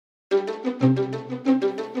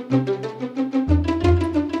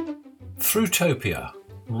Thrutopia,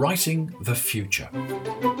 Writing the Future.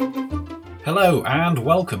 Hello and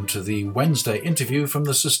welcome to the Wednesday interview from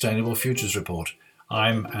the Sustainable Futures Report.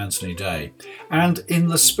 I'm Anthony Day, and in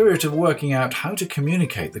the spirit of working out how to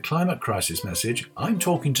communicate the climate crisis message, I'm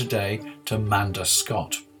talking today to Manda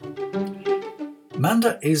Scott.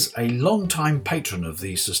 Manda is a long-time patron of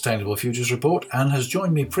the Sustainable Futures Report and has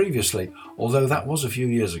joined me previously, although that was a few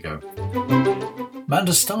years ago.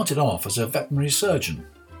 Manda started off as a veterinary surgeon,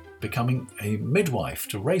 becoming a midwife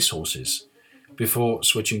to racehorses, before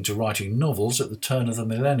switching to writing novels at the turn of the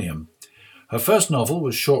millennium. Her first novel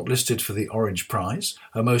was shortlisted for the Orange Prize,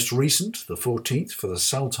 her most recent, the 14th, for the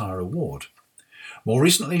Saltire Award. More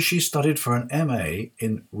recently, she studied for an MA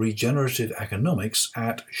in regenerative economics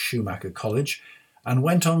at Schumacher College and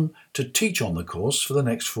went on to teach on the course for the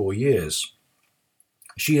next 4 years.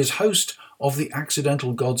 She is host of the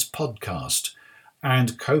Accidental Gods podcast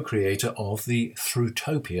and co-creator of the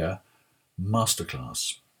Thrutopia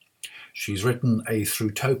masterclass. She's written a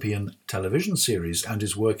Thrutopian television series and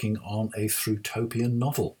is working on a Thrutopian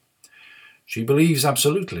novel. She believes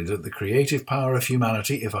absolutely that the creative power of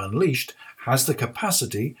humanity, if unleashed, has the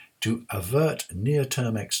capacity to avert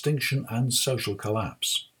near-term extinction and social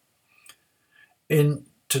collapse. In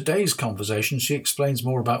today's conversation, she explains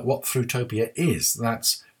more about what Thrutopia is.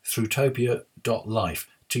 That's thrutopia.life,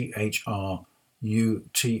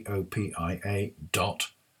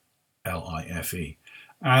 THRUTOPIA.LIFE.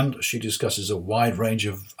 And she discusses a wide range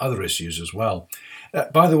of other issues as well.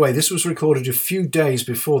 By the way, this was recorded a few days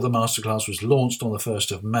before the masterclass was launched on the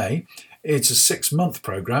 1st of May. It's a 6-month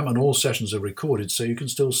programme and all sessions are recorded, so you can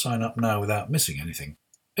still sign up now without missing anything,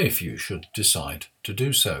 if you should decide to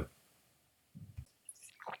do so.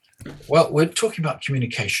 Well, we're talking about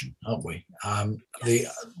communication, aren't we? I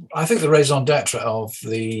think the raison d'etre of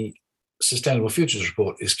the Sustainable Futures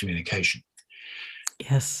Report is communication.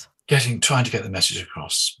 Yes. Trying to get the message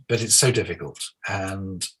across, but it's so difficult,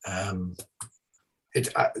 and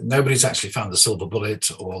nobody's actually found the silver bullet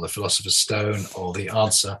or the philosopher's stone or the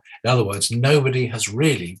answer. In other words, nobody has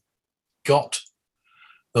really got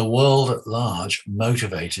the world at large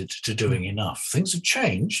motivated to doing enough. Things have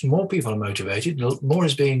changed, more people are motivated, more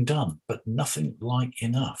is being done, but nothing like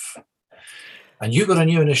enough. And you've got a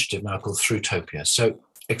new initiative now called Thrutopia. So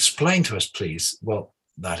explain to us, please, what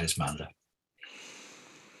that is, Manda.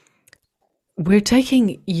 We're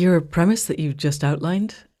taking your premise that you've just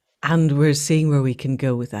outlined and we're seeing where we can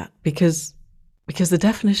go with that, because the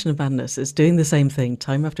definition of madness is doing the same thing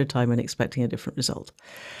time after time and expecting a different result.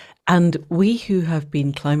 And we who have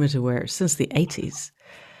been climate aware since the 80s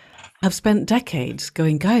have spent decades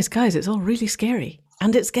going, guys, it's all really scary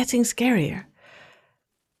and it's getting scarier.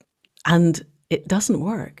 And it doesn't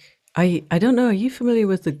work. I don't know, are you familiar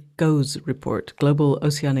with the GOES report, Global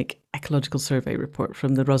Oceanic Ecological Survey report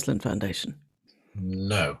from the Roslin Foundation?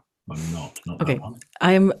 No, I'm not. Okay,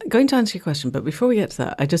 I am going to answer your question, but before we get to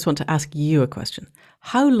that, I just want to ask you a question.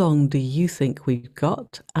 How long do you think we've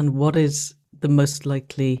got, and what is the most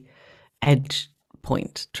likely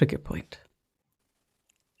trigger point?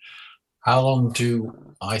 How long do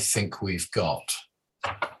I think we've got?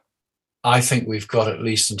 I think we've got at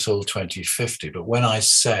least until 2050, but when I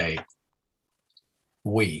say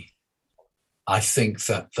we, I think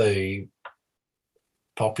that the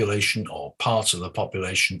population or parts of the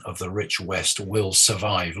population of the rich West will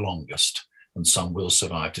survive longest, and some will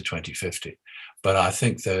survive to 2050. But I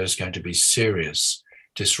think there's going to be serious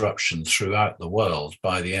disruption throughout the world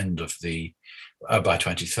by the end of by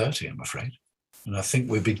 2030, I'm afraid. And I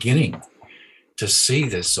think we're beginning to see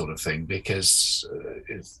this sort of thing because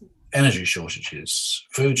energy shortages,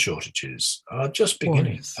 food shortages are just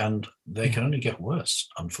beginning, and they can only get worse,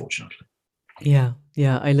 unfortunately. Yeah,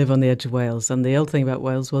 I live on the edge of Wales, and the old thing about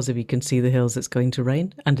Wales was if you can see the hills, it's going to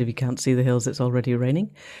rain, and if you can't see the hills, it's already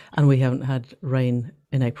raining, and we haven't had rain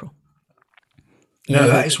in April. No,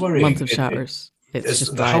 that is worrying. Month of showers. It's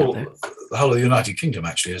just dry out there. The whole of the United Kingdom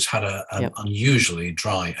actually has had an unusually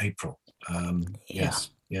dry April.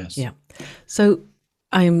 Yes. Yeah. So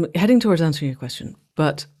I'm heading towards answering your question,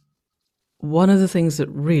 but one of the things that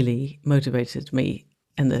really motivated me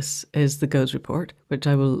in this is the GOES report, which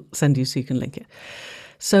I will send you so you can link it.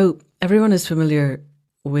 So everyone is familiar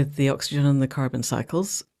with the oxygen and the carbon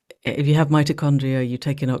cycles. If you have mitochondria, you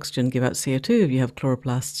take in oxygen, give out CO2. If you have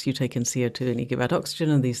chloroplasts, you take in CO2 and you give out oxygen.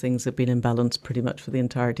 And these things have been in balance pretty much for the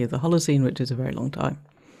entirety of the Holocene, which is a very long time.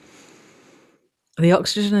 The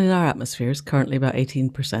oxygen in our atmosphere is currently about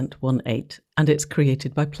 18%, 1/8, and it's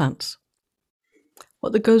created by plants.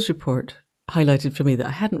 What the GOES report highlighted for me that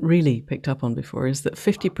I hadn't really picked up on before is that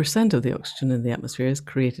 50% of the oxygen in the atmosphere is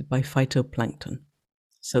created by phytoplankton.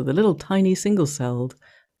 So the little tiny single-celled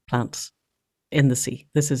plants in the sea.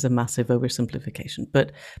 This is a massive oversimplification,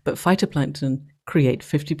 but phytoplankton create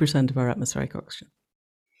 50% of our atmospheric oxygen.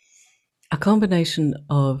 A combination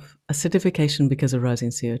of acidification because of rising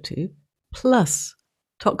CO2 plus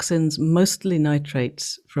toxins, mostly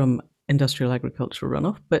nitrates from industrial agricultural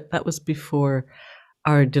runoff, but that was before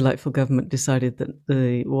our delightful government decided that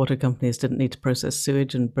the water companies didn't need to process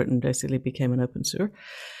sewage and Britain basically became an open sewer.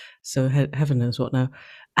 So heaven knows what now.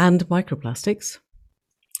 And microplastics.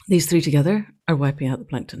 These three together are wiping out the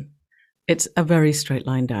plankton. It's a very straight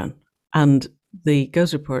line down. And the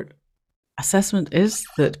GOES report assessment is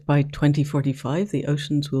that by 2045, the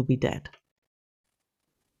oceans will be dead.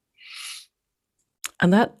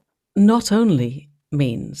 And that not only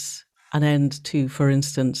means an end to, for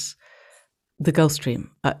instance, the Gulf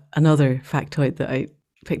Stream. Another factoid that I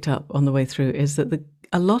picked up on the way through is that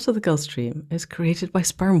a lot of the Gulf Stream is created by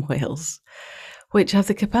sperm whales, which have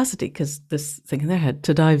the capacity, because this thing in their head,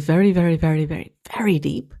 to dive very, very, very, very, very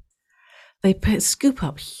deep. They scoop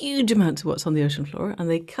up huge amounts of what's on the ocean floor, and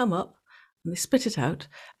they come up and they spit it out,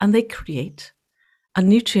 and they create a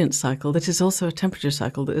nutrient cycle that is also a temperature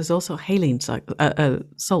cycle, that is also a haline cycle, a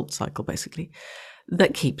salt cycle, basically,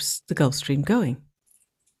 that keeps the Gulf Stream going.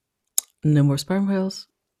 No more sperm whales,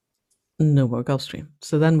 no more Gulf Stream.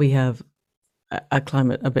 So then we have a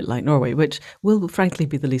climate a bit like Norway, which will frankly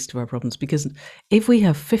be the least of our problems, because if we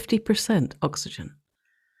have 50% oxygen,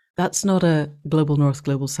 that's not a global north,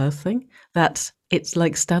 global south thing. It's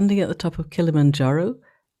like standing at the top of Kilimanjaro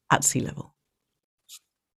at sea level.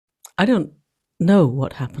 I don't know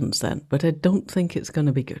what happens then, but I don't think it's going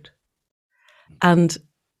to be good. And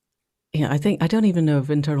I don't even know if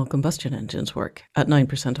internal combustion engines work at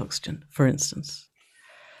 9% oxygen, for instance.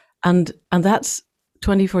 And that's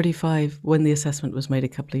 2045 when the assessment was made a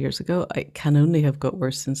couple of years ago. It can only have got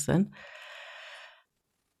worse since then.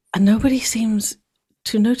 And nobody seems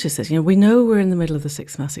to notice this. We know we're in the middle of the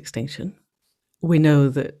sixth mass extinction. We know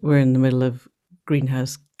that we're in the middle of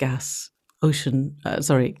greenhouse gas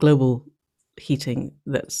global heating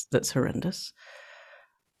that's horrendous.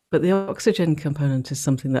 But the oxygen component is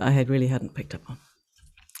something that I really hadn't picked up on.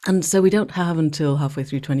 And so we don't have until halfway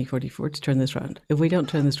through 2044 to turn this around. If we don't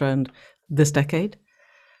turn this around this decade,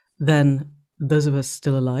 then those of us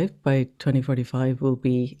still alive by 2045 will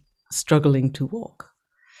be struggling to walk.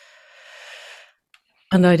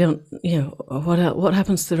 And I don't, what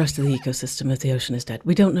happens to the rest of the ecosystem if the ocean is dead?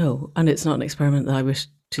 We don't know. And it's not an experiment that I wish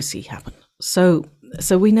to see happen. So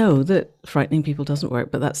we know that frightening people doesn't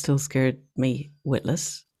work, but that still scared me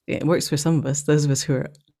witless. It works for some of us, those of us who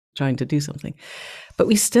are trying to do something. But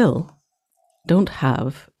we still don't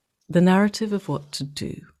have the narrative of what to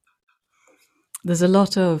do. There's a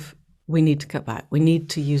lot of, we need to cut back. We need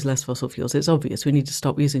to use less fossil fuels. It's obvious we need to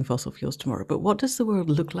stop using fossil fuels tomorrow. But what does the world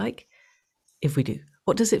look like if we do?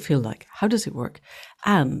 What does it feel like? How does it work?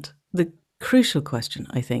 And the crucial question,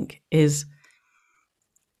 I think, is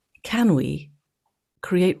can we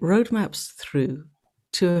create roadmaps through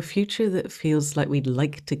to a future that feels like we'd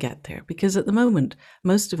like to get there? Because at the moment,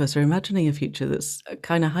 most of us are imagining a future that's a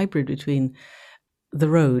kind of hybrid between The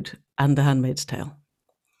Road and The Handmaid's Tale.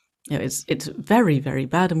 It's very, very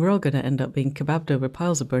bad, and we're all going to end up being kebabbed over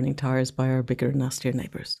piles of burning tires by our bigger, nastier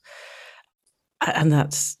neighbours. And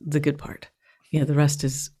that's the good part. The rest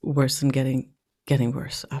is worse and getting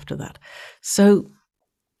worse after that. So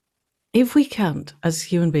if we can't, as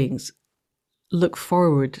human beings, look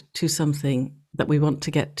forward to something that we want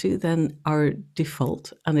to get to, then our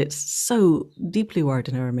default, and it's so deeply wired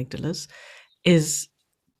in our amygdalas, is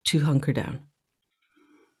to hunker down.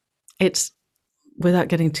 It's, without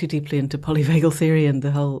getting too deeply into polyvagal theory and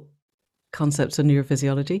the whole concepts of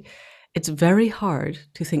neurophysiology, it's very hard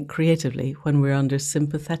to think creatively when we're under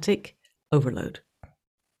sympathetic overload.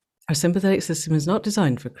 Our sympathetic system is not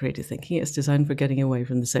designed for creative thinking, it's designed for getting away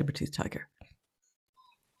from the saber-toothed tiger.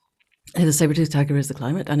 If the saber-toothed tiger is the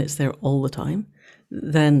climate and it's there all the time,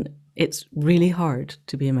 then it's really hard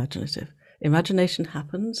to be imaginative. Imagination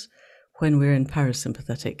happens when we're in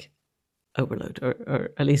parasympathetic overload, or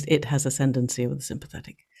at least it has ascendancy over the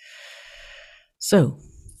sympathetic. So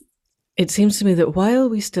it seems to me that while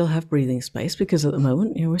we still have breathing space, because at the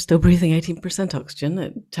moment, we're still breathing 18%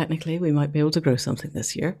 oxygen, technically we might be able to grow something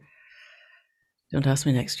this year. Don't ask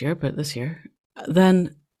me next year, but this year.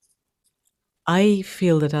 Then I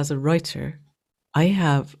feel that as a writer, I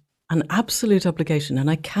have an absolute obligation, and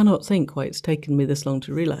I cannot think why it's taken me this long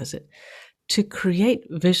to realize it, to create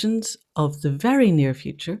visions of the very near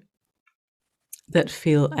future that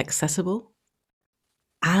feel accessible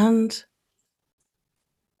and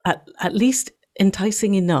at least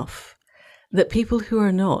enticing enough that people who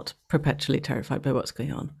are not perpetually terrified by what's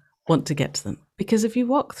going on want to get to them. Because if you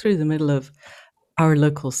walk through the middle of our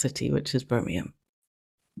local city, which is Birmingham,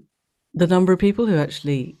 the number of people who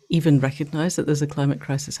actually even recognise that there's a climate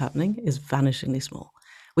crisis happening is vanishingly small.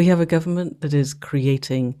 We have a government that is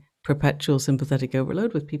creating perpetual sympathetic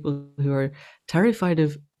overload with people who are terrified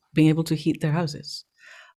of being able to heat their houses,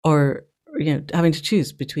 or having to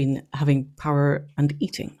choose between having power and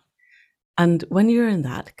eating. And when you're in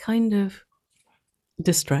that kind of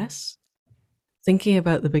distress, thinking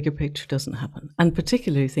about the bigger picture doesn't happen, and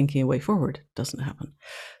particularly thinking a way forward doesn't happen.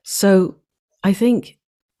 So I think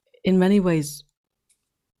in many ways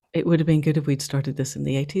it would have been good if we'd started this in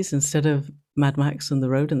the 80s instead of Mad Max and The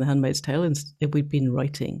Road and The Handmaid's Tale, if we'd been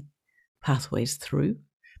writing pathways through.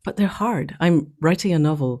 But they're hard. I'm writing a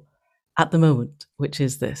novel at the moment, which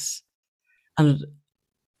is this. And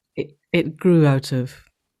it grew out of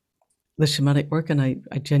the shamanic work, and I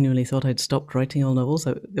genuinely thought I'd stopped writing all novels.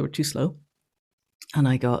 They were too slow. And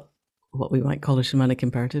I got what we might call a shamanic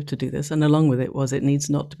imperative to do this. And along with it was, it needs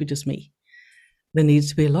not to be just me. There needs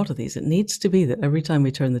to be a lot of these. It needs to be that every time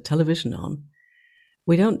we turn the television on,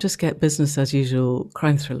 we don't just get business as usual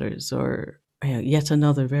crime thrillers or yet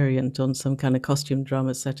another variant on some kind of costume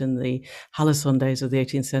drama set in the Halcyon days of the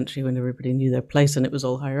 18th century when everybody knew their place and it was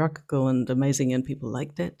all hierarchical and amazing and people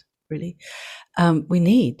liked it, really. We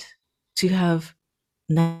need to have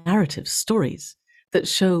narratives, stories that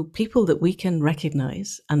show people that we can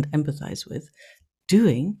recognize and empathize with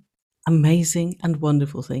doing amazing and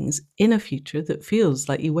wonderful things in a future that feels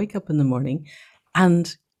like you wake up in the morning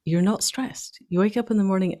and you're not stressed. You wake up in the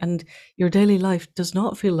morning and your daily life does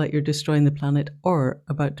not feel like you're destroying the planet or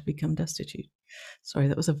about to become destitute. Sorry,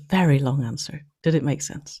 that was a very long answer. Did it make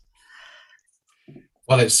sense?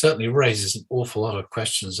 Well, it certainly raises an awful lot of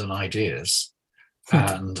questions and ideas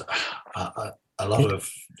and a lot of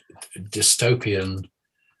dystopian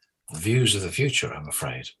views of the future, I'm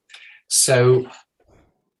afraid. So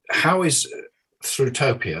how is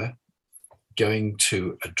Thrutopia going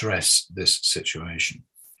to address this situation?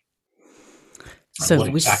 So what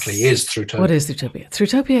exactly is Thrutopia? What is Thrutopia?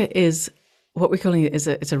 Thrutopia is what we're calling it.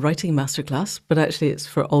 It's a writing masterclass, but actually it's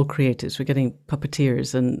for all creatives. We're getting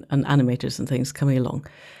puppeteers and animators and things coming along.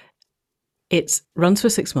 It runs for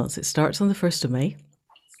 6 months. It starts on the 1st of May.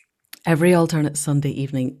 Every alternate Sunday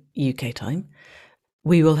evening UK time.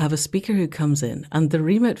 We will have a speaker who comes in, and the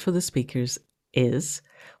remit for the speakers is,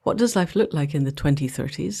 what does life look like in the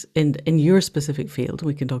 2030s in your specific field?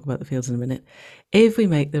 We can talk about the fields in a minute. If we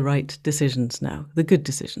make the right decisions now, the good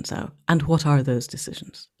decisions now, and what are those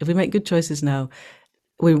decisions? If we make good choices now,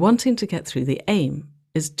 we're wanting to get through. The aim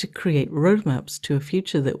is to create roadmaps to a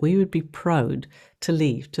future that we would be proud to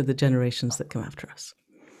leave to the generations that come after us.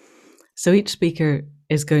 So each speaker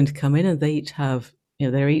is going to come in and they each have,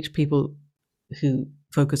 they're each people who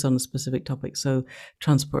focus on a specific topic. So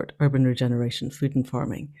transport, urban regeneration, food and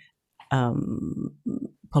farming,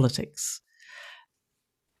 politics,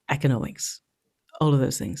 economics, all of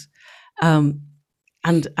those things.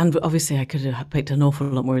 And obviously I could have picked an awful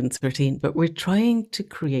lot more than 13, but we're trying to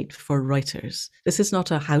create for writers. This is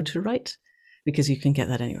not a how to write, because you can get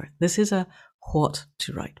that anywhere. This is a what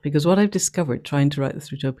to write, because what I've discovered trying to write the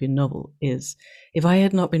Thrutopian novel is, if I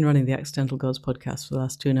had not been running the Accidental Gods podcast for the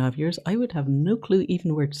last 2.5 years, I would have no clue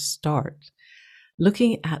even where to start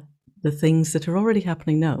looking at the things that are already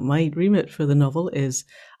happening now. My remit for the novel is,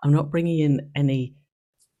 I'm not bringing in any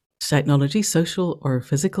technology, social or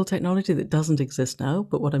physical technology that doesn't exist now,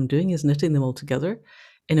 but what I'm doing is knitting them all together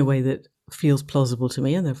in a way that feels plausible to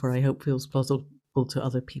me, and therefore I hope feels plausible to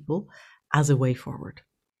other people as a way forward.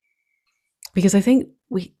 Because I think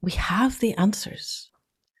we have the answers.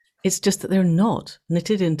 It's just that they're not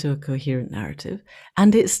knitted into a coherent narrative.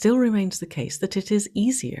 And it still remains the case that it is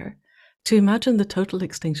easier to imagine the total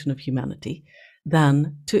extinction of humanity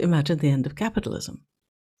than to imagine the end of capitalism.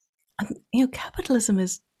 And, capitalism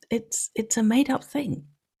it's a made up thing.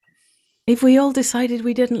 If we all decided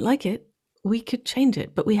we didn't like it, we could change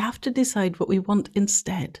it, but we have to decide what we want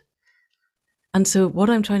instead. And so what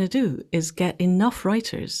I'm trying to do is get enough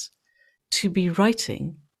writers to be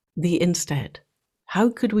writing the instead. How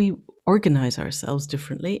could we organize ourselves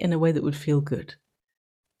differently in a way that would feel good?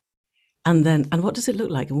 And what does it look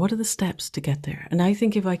like? And what are the steps to get there? And I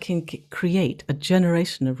think if I can create a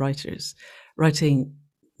generation of writers writing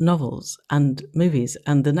novels and movies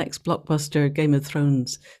and the next blockbuster Game of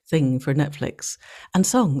Thrones thing for Netflix, and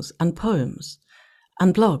songs and poems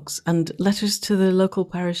and blogs and letters to the local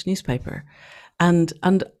parish newspaper and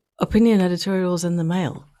opinion editorials in the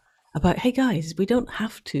Mail about, hey guys, we don't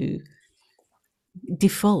have to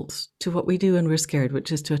default to what we do when we're scared,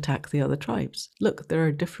 which is to attack the other tribes. Look, there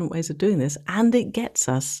are different ways of doing this, and it gets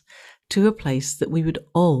us to a place that we would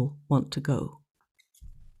all want to go.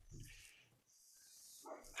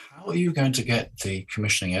 How are you going to get the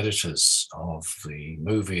commissioning editors of the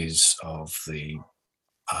movies, of the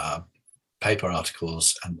paper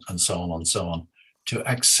articles, and so on, to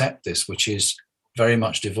accept this, which is very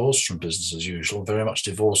much divorced from business as usual, very much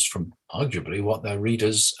divorced from arguably what their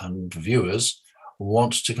readers and viewers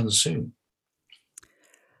want to consume?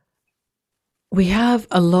 We have,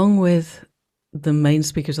 along with the main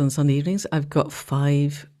speakers on Sunday evenings, I've got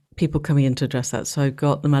 5 people coming in to address that. So I've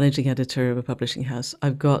got the managing editor of a publishing house.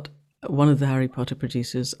 I've got one of the Harry Potter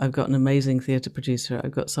producers. I've got an amazing theatre producer.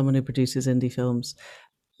 I've got someone who produces indie films.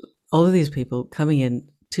 All of these people coming in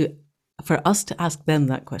for us to ask them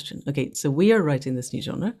that question. Okay, so we are writing this new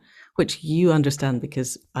genre, which you understand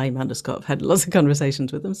because I, Manda Scott, have had lots of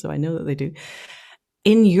conversations with them, so I know that they do.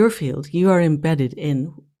 In your field, you are embedded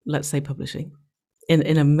in, let's say, publishing,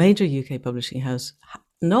 in a major UK publishing house.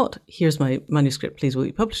 Not, here's my manuscript, please will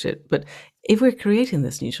you publish it? But if we're creating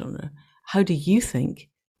this new genre, how do you think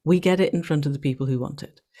we get it in front of the people who want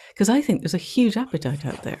it? Because I think there's a huge appetite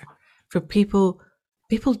out there for people.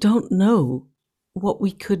 People don't know what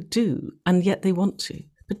we could do, and yet they want to,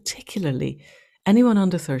 particularly anyone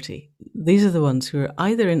under 30. These are the ones who are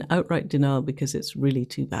either in outright denial because it's really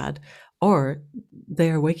too bad, or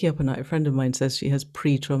they are waking up at night. A friend of mine says she has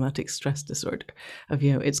pre-traumatic stress disorder of,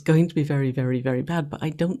 it's going to be very, very, very bad, but I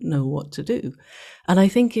don't know what to do. And I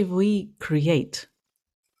think if we create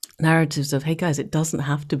narratives of, hey guys, it doesn't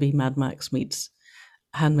have to be Mad Max meets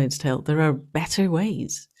Handmaid's Tale. There are better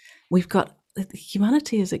ways.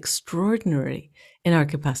 Humanity is extraordinary in our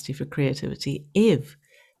capacity for creativity if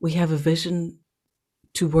we have a vision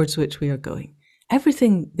towards which we are going.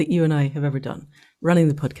 Everything that you and I have ever done, running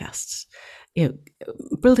the podcasts,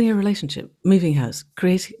 building a relationship, moving house,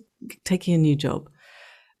 taking a new job,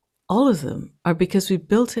 all of them are because we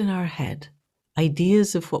built in our head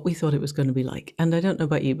ideas of what we thought it was going to be like. And I don't know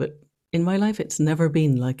about you, but in my life, it's never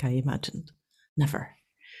been like I imagined. Never.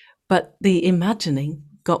 But the imagining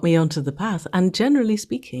got me onto the path. And generally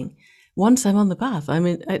speaking, once I'm on the path, I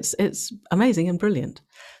mean, it's amazing and brilliant.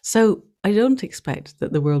 So I don't expect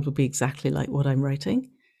that the world will be exactly like what I'm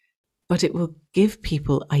writing, but it will give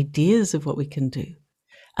people ideas of what we can do.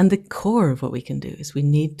 And the core of what we can do is we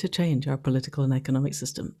need to change our political and economic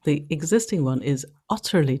system. The existing one is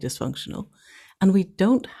utterly dysfunctional, and we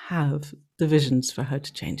don't have the visions for how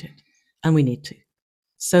to change it, and we need to.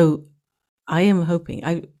 So I am hoping,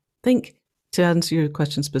 I think, to answer your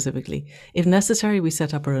question specifically, if necessary, we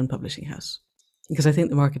set up our own publishing house, because I think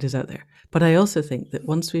the market is out there. But I also think that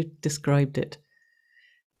once we've described it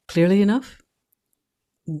clearly enough,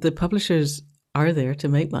 the publishers are there to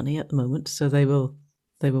make money at the moment, so they will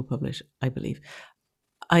publish, I believe.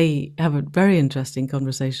 I have a very interesting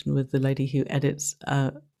conversation with the lady who edits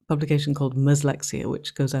a publication called Muslexia,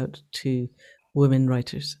 which goes out to women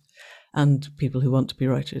writers and people who want to be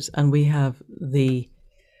writers. And we have the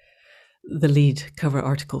lead cover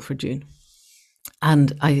article for June.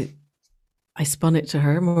 And I spun it to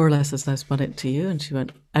her more or less as I spun it to you, and she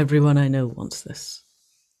went, everyone I know wants this.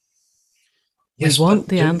 Yes, we want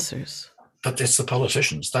the answers. But it's the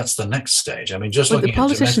politicians. That's the next stage. I mean, just looking at the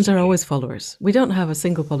politicians are always followers. We don't have a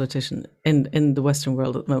single politician in the Western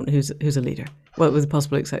world at the moment who's a leader. Well, with the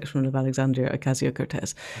possible exception of Alexandria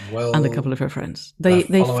Ocasio-Cortez and a couple of her friends. They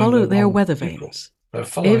follow their weather vanes. They're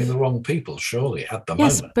following the wrong people, surely, at the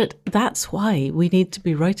moment. Yes, but that's why we need to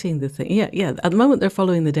be writing the thing. Yeah. At the moment, they're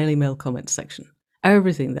following the Daily Mail comments section.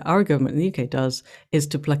 Everything that our government in the UK does is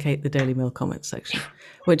to placate the Daily Mail comments section,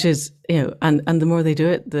 which is, and the more they do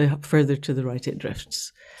it, the further to the right it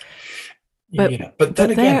drifts. But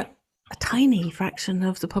then again, they're a tiny fraction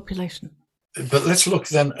of the population. But let's look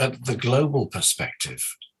then at the global perspective,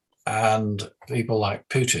 and people like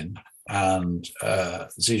Putin and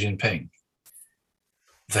Xi Jinping.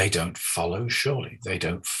 They don't follow, surely. They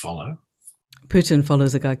don't follow. Putin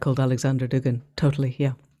follows a guy called Alexander Dugin. Totally,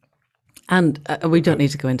 yeah. And we don't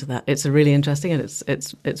need to go into that. It's really interesting, and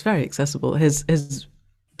it's very accessible. His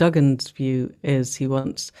Duggan's view is he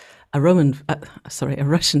wants a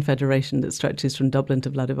Russian Federation that stretches from Dublin to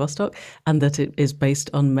Vladivostok, and that it is based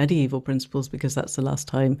on medieval principles, because that's the last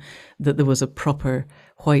time that there was a proper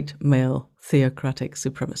white male theocratic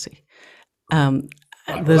supremacy.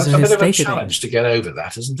 That's a bit of a challenge to get over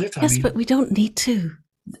that, isn't it? Yes, but we don't need to.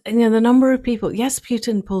 The number of people. Yes,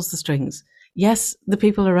 Putin pulls the strings. Yes, the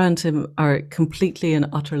people around him are completely and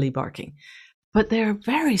utterly barking, but they're a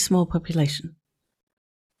very small population.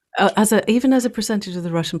 Even as a percentage of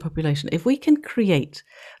the Russian population, if we can create,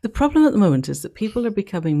 the problem at the moment is that people are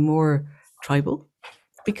becoming more tribal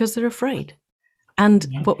because they're afraid. And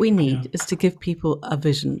what we need is to give people a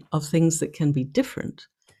vision of things that can be different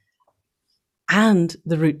and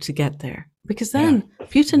the route to get there. Because then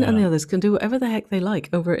Putin and the others can do whatever the heck they like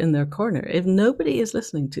over in their corner if nobody is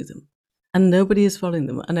listening to them and nobody is following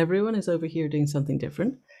them and everyone is over here doing something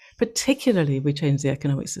different, particularly if we change the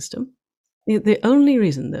economic system. The only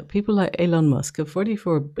reason that people like Elon Musk have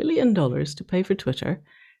 $44 billion to pay for Twitter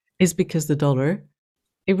is because the dollar,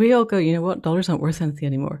 if we all go, you know what, dollars aren't worth anything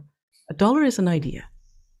anymore. A dollar is an idea.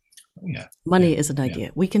 Money is an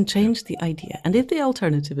idea. We can change the idea. And if the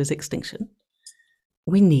alternative is extinction,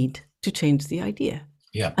 we need to change the idea.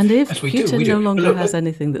 And if Putin no longer has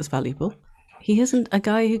anything that's valuable, he isn't a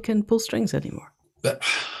guy who can pull strings anymore. But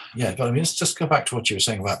I mean, let's just go back to what you were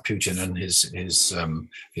saying about Putin and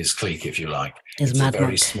his clique, if you like. It's a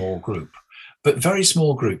very small group, but very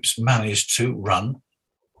small groups manage to run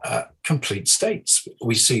complete states.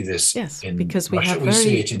 We see this in Russia, we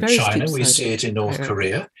see it in China, we see it in North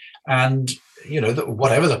Korea, and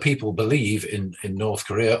whatever the people believe in North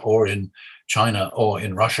Korea or in China or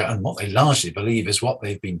in Russia, and what they largely believe is what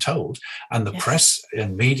they've been told, and the press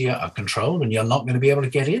and media are controlled, and you're not going to be able to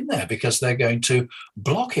get in there because they're going to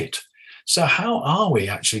block it. So how are we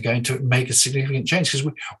actually going to make a significant change?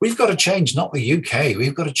 Because we've got to change not the UK,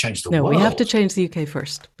 we've got to change the world. No, we have to change the UK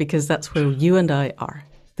first, because that's where you and I are.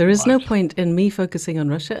 There is no point in me focusing on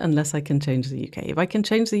Russia unless I can change the UK. If I can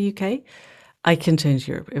change the UK, I can change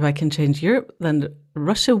Europe. If I can change Europe, then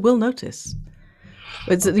Russia will notice.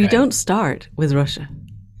 You don't start with Russia,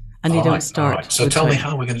 and you don't start. So tell me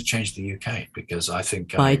how we're going to change the UK, because I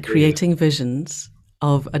think by creating visions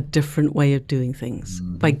of a different way of doing things,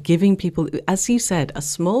 by giving people, as you said, a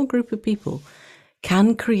small group of people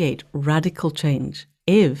can create radical change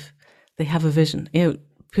if they have a vision.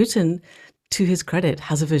 Putin, to his credit,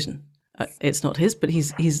 has a vision. It's not his, but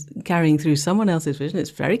he's carrying through someone else's vision. It's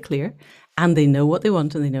very clear, and they know what they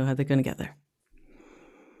want and they know how they're going to get there.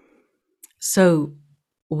 So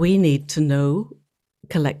we need to know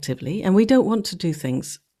collectively, and we don't want to do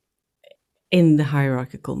things in the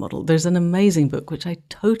hierarchical model. There's an amazing book, which I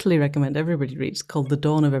totally recommend everybody reads, called The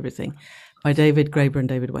Dawn of Everything by David Graeber and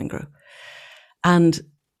David Wengrow. And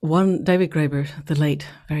David Graeber, the late,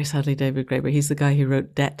 very sadly, David Graeber, he's the guy who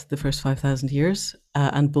wrote Debt, the First 5,000 Years,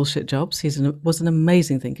 and Bullshit Jobs. He was an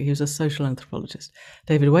amazing thinker. He was a social anthropologist.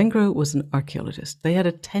 David Wengrow was an archaeologist. They had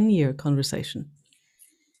a 10-year conversation.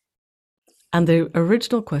 And the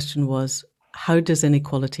original question was, how does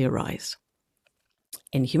inequality arise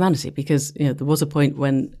in humanity? Because there was a point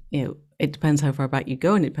when it depends how far back you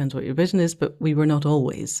go and it depends what your vision is, but we were not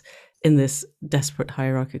always in this desperate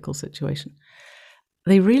hierarchical situation.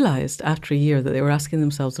 They realized after a year that they were asking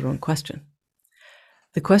themselves the wrong question.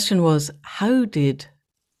 The question was, how did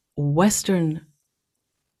Western,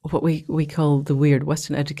 what we call the weird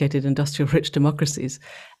Western educated industrial rich democracies,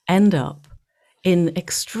 end up in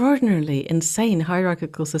extraordinarily insane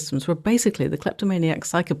hierarchical systems where basically the kleptomaniac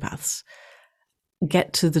psychopaths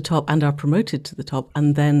get to the top and are promoted to the top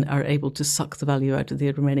and then are able to suck the value out of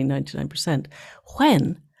the remaining 99%,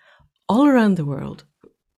 when all around the world,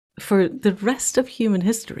 for the rest of human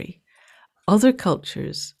history, other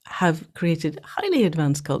cultures have created highly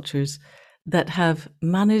advanced cultures that have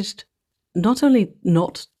managed not only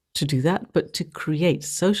not to do that, but to create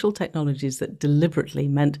social technologies that deliberately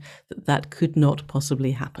meant that could not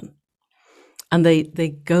possibly happen. And they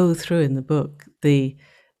go through in the book the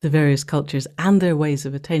various cultures and their ways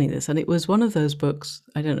of attaining this. And it was one of those books,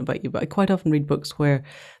 I don't know about you, but I quite often read books where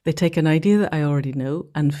they take an idea that I already know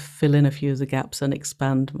and fill in a few of the gaps and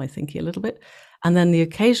expand my thinking a little bit. And then the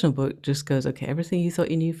occasional book just goes, okay, everything you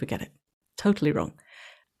thought you knew, forget it. Totally wrong.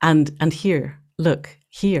 And here, look,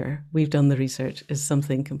 here we've done the research is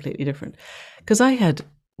something completely different. Because I had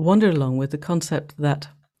wandered along with the concept that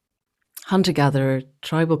hunter-gatherer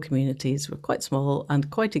tribal communities were quite small and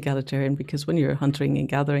quite egalitarian, because when you're hunting and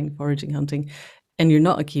gathering, foraging, hunting, and you're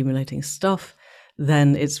not accumulating stuff,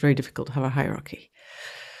 then it's very difficult to have a hierarchy.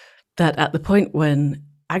 That at the point when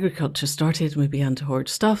agriculture started and we began to hoard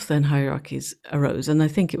stuff, then hierarchies arose. And I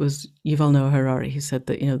think it was Yuval Noah Harari who said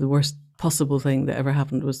that, the worst possible thing that ever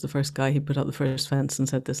happened was the first guy who put up the first fence and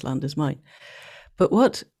said, this land is mine. But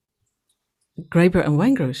what Graeber and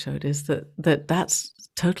Wengrow showed is that that's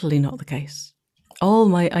totally not the case. All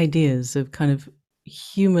my ideas of kind of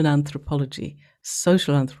human anthropology,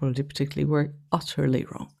 social anthropology particularly, were utterly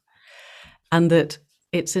wrong. And that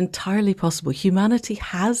it's entirely possible. Humanity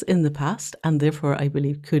has in the past, and therefore I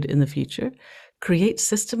believe could in the future, create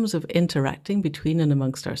systems of interacting between and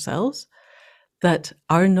amongst ourselves that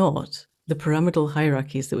are not the pyramidal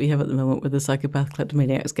hierarchies that we have at the moment, where the psychopath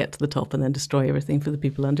kleptomaniacs get to the top and then destroy everything for the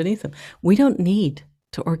people underneath them. We don't need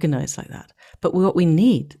to organize like that. But what we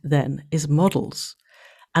need then is models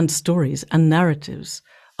and stories and narratives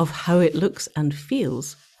of how it looks and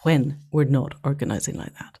feels when we're not organizing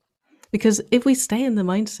like that. Because if we stay in the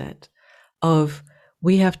mindset of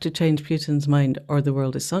we have to change Putin's mind or the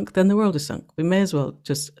world is sunk, then the world is sunk. We may as well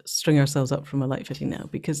just string ourselves up from a light fitting now,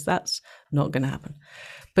 because that's not going to happen.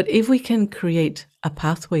 But if we can create a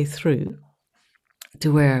pathway through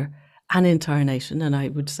to where an entire nation, and I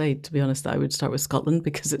would say, to be honest, that I would start with Scotland,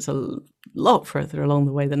 because it's a lot further along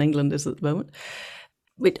the way than England is at the moment.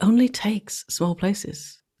 It only takes small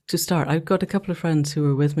places to start. I've got a couple of friends who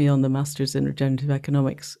were with me on the Masters in Regenerative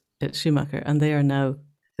Economics at Schumacher, and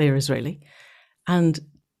they're Israeli. And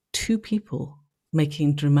 2 people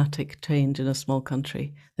making dramatic change in a small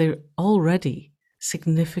country. They're already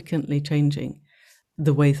significantly changing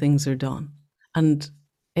the way things are done. And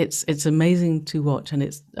it's amazing to watch, and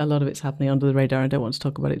it's a lot of it's happening under the radar. I don't want to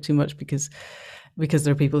talk about it too much because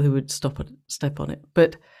there are people who would step on it.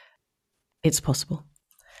 But it's possible.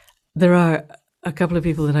 There are a couple of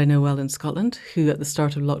people that I know well in Scotland who at the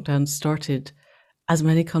start of lockdown started as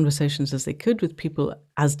many conversations as they could with people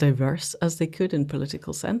as diverse as they could in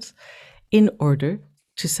political sense, in order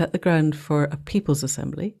to set the ground for a people's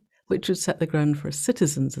assembly, which would set the ground for a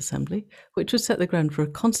citizens' assembly, which would set the ground for a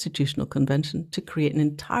constitutional convention to create an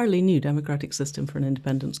entirely new democratic system for an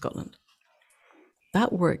independent Scotland.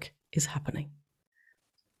 That work is happening.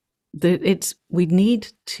 We need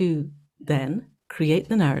to then create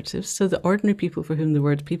the narratives so that ordinary people for whom the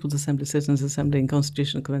words People's Assembly, Citizens' Assembly and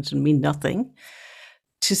Constitutional Convention mean nothing,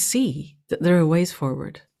 to see that there are ways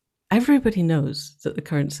forward. Everybody knows that the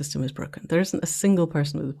current system is broken. There isn't a single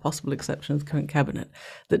person, with the possible exception of the current cabinet,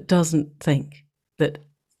 that doesn't think that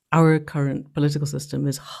our current political system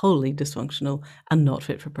is wholly dysfunctional and not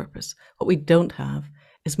fit for purpose. What we don't have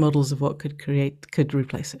is models of what could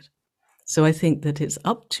replace it. So I think that it's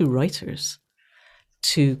up to writers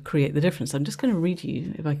to create the difference. I'm just going to read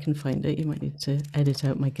you, if I can find it, you might need to edit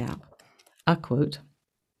out my gap, a quote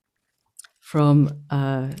from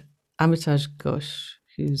Amitash Ghosh,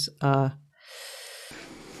 who's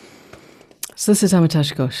So this is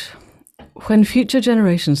Amitash Ghosh. When future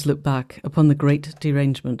generations look back upon the great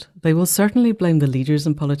derangement, they will certainly blame the leaders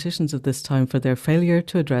and politicians of this time for their failure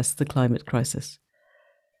to address the climate crisis.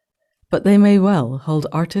 But they may well hold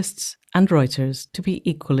artists and writers to be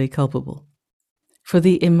equally culpable. For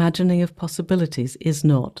the imagining of possibilities is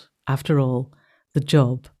not, after all, the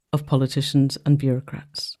job of politicians and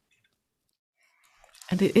bureaucrats.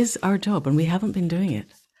 And it is our job, and we haven't been doing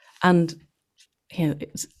it. And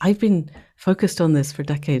I've been focused on this for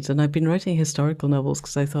decades, and I've been writing historical novels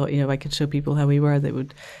because I thought, if I could show people how we were, it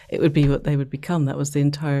would be what they would become. That was the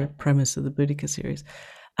entire premise of the Boudica series.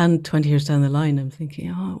 And 20 years down the line, I'm thinking,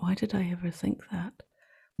 why did I ever think that?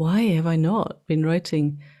 Why have I not been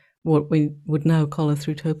writing what we would now call a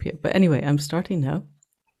Thrutopia? But anyway, I'm starting now.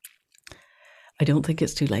 I don't think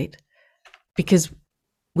it's too late, because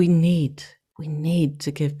we need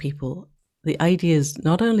to give people the ideas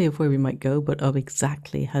not only of where we might go, but of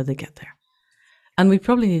exactly how they get there. And we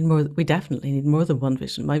definitely need more than one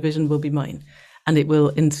vision. My vision will be mine, and it will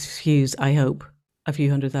infuse, I hope, a few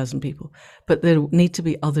 100,000 people. But there need to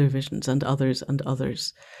be other visions and others,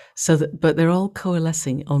 but they're all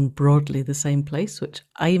coalescing on broadly the same place, which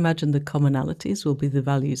I imagine the commonalities will be the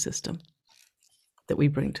value system that we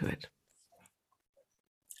bring to it.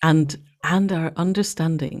 And our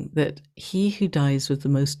understanding that he who dies with the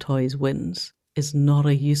most toys wins is not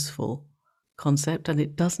a useful concept, and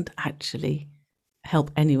it doesn't actually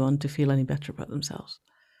help anyone to feel any better about themselves.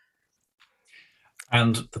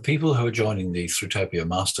 And the people who are joining the Thrutopia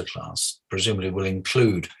masterclass presumably will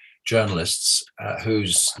include journalists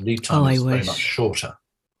whose lead time is very much shorter.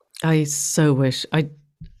 I so wish.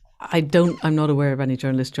 I'm not aware of any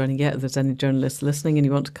journalists joining yet. If there's any journalists listening and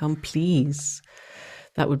you want to come, please.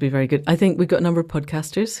 That would be very good. I think we've got a number of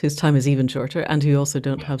podcasters whose time is even shorter and who also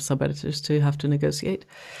don't have sub-editors to have to negotiate.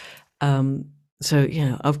 So,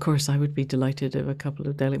 of course, I would be delighted if a couple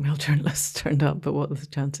of Daily Mail journalists turned up, but what are the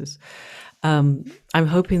chances? I'm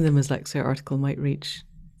hoping the Mislexia article might reach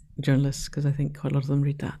journalists, because I think quite a lot of them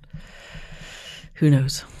read that. Who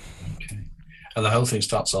knows? Okay. And the whole thing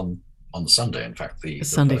starts on Sunday, in fact. The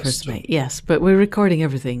Sunday, 1st of May, yes. But we're recording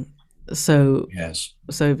everything. So yes.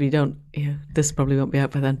 So if you don't, this probably won't be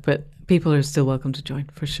out by then, but people are still welcome to join,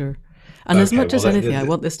 for sure. And as much as anything, I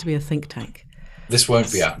want this to be a think tank. This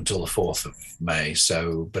won't be out until the 4th of May,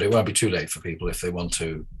 but it won't be too late for people if they want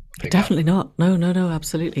to pick Definitely up? not. No,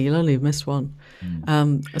 absolutely. You'll only have missed one.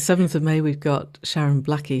 7th of May, we've got Sharon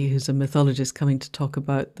Blackie, who's a mythologist, coming to talk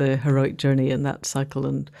about the heroic journey in that cycle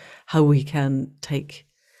and how we can take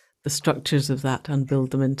the structures of that and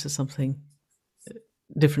build them into something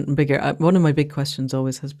different and bigger. One of my big questions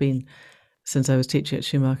always has been, since I was teaching at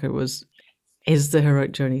Schumacher, was, is the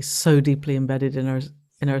heroic journey so deeply embedded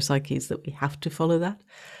in our psyches that we have to follow that?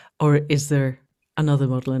 Or is there another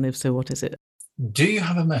model? And if so, what is it? Do you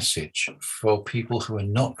have a message for people who are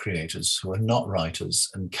not creators, who are not writers,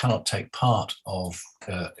 and cannot take part of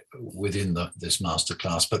within this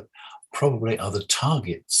masterclass, but probably other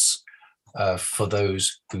targets for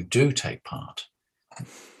those who do take part?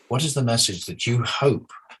 What is the message that you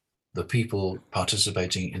hope the people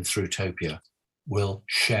participating in Thrutopia will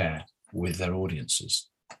share with their audiences?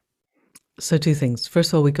 So 2 things.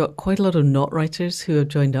 First of all, we got quite a lot of not writers who have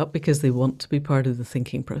joined up because they want to be part of the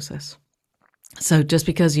thinking process. So just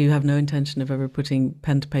because you have no intention of ever putting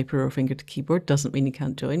pen to paper or finger to keyboard doesn't mean you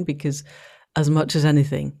can't join, because as much as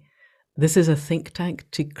anything, this is a think tank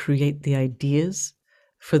to create the ideas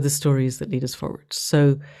for the stories that lead us forward.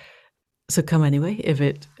 So come anyway, if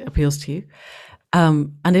it appeals to you.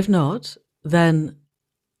 And if not, then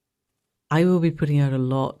I will be putting out a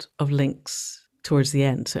lot of links towards the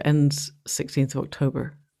end. So it ends 16th of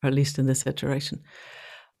October, or at least in this iteration,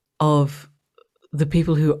 of the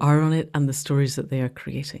people who are on it and the stories that they are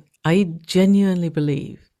creating. I genuinely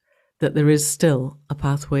believe that there is still a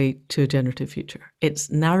pathway to a generative future. It's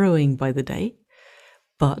narrowing by the day,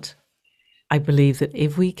 but I believe that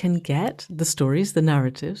if we can get the stories, the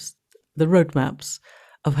narratives, the roadmaps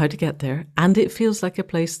of how to get there, and it feels like a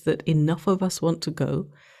place that enough of us want to go,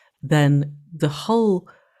 then the whole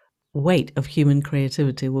weight of human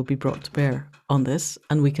creativity will be brought to bear on this,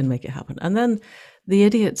 and we can make it happen. And then the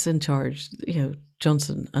idiots in charge,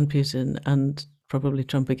 Johnson and Putin and probably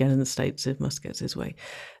Trump again in the States if Musk gets his way,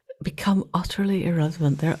 become utterly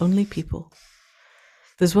irrelevant. They're only people.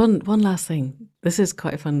 There's one last thing. This is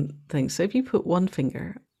quite a fun thing. So if you put one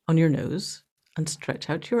finger on your nose and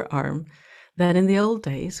stretch out your arm, then in the old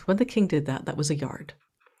days, when the king did that, that was a yard.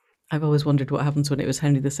 I've always wondered what happens when it was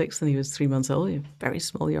Henry VI and he was 3 months old. Very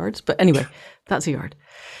small yards. But anyway, that's a yard.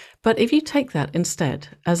 But if you take that instead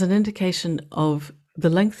as an indication of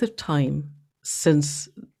the length of time since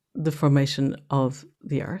the formation of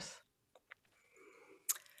the earth,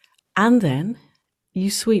 and then you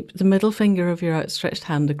sweep the middle finger of your outstretched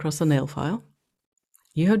hand across a nail file,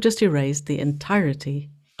 you have just erased the entirety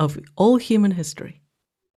of all human history.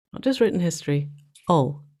 Not just written history,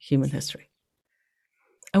 all human history.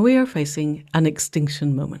 And we are facing an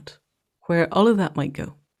extinction moment where all of that might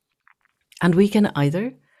go. And we can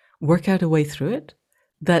either work out a way through it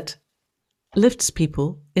that lifts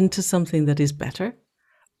people into something that is better,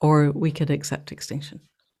 or we could accept extinction.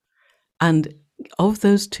 And of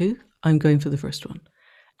those two, I'm going for the first one.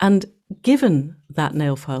 And given that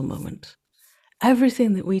nail file moment,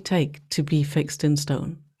 everything that we take to be fixed in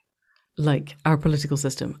stone, like our political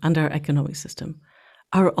system and our economic system,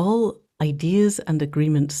 are all ideas and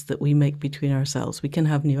agreements that we make between ourselves. We can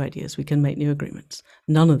have new ideas, we can make new agreements.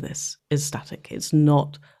 None of this is static. It's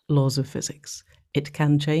not laws of physics. It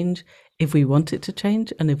can change if we want it to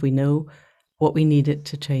change and if we know what we need it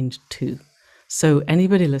to change to. So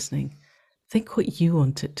anybody listening, think what you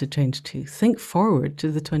want it to change to. Think forward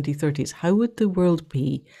to the 2030s. How would the world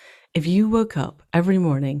be if you woke up every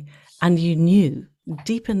morning and you knew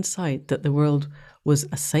deep inside that the world was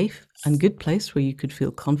a safe and good place where you could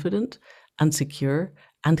feel confident and secure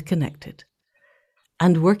and connected?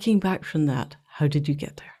 And working back from that, how did you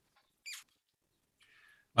get there?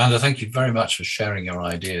 Manda, thank you very much for sharing your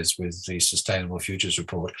ideas with the Sustainable Futures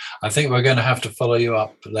Report. I think we're going to have to follow you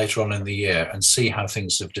up later on in the year and see how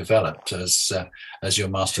things have developed as your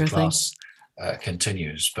masterclass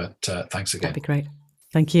continues. But thanks again. That'd be great.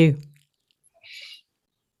 Thank you.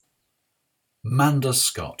 Manda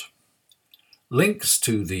Scott. Links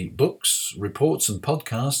to the books, reports and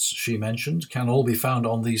podcasts she mentioned can all be found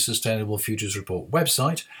on the Sustainable Futures Report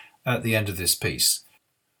website at the end of this piece.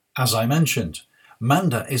 As I mentioned,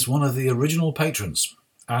 Manda is one of the original patrons,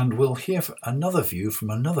 and we'll hear another view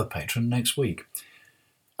from another patron next week.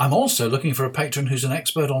 I'm also looking for a patron who's an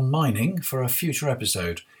expert on mining for a future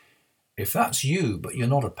episode. If that's you, but you're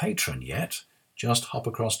not a patron yet, just hop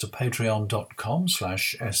across to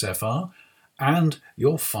patreon.com/SFR and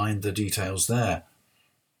you'll find the details there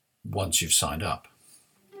once you've signed up.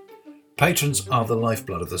 Patrons are the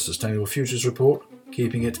lifeblood of the Sustainable Futures Report,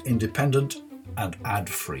 keeping it independent and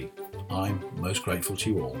ad-free. I'm most grateful to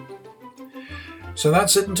you all. So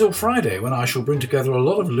that's it until Friday, when I shall bring together a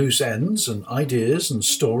lot of loose ends and ideas and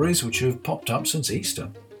stories which have popped up since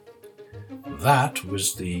Easter. That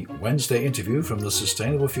was the Wednesday interview from the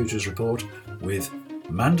Sustainable Futures Report with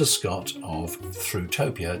Manda Scott of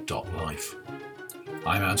Thrutopia.life.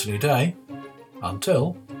 I'm Anthony Day.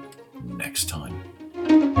 Until next time.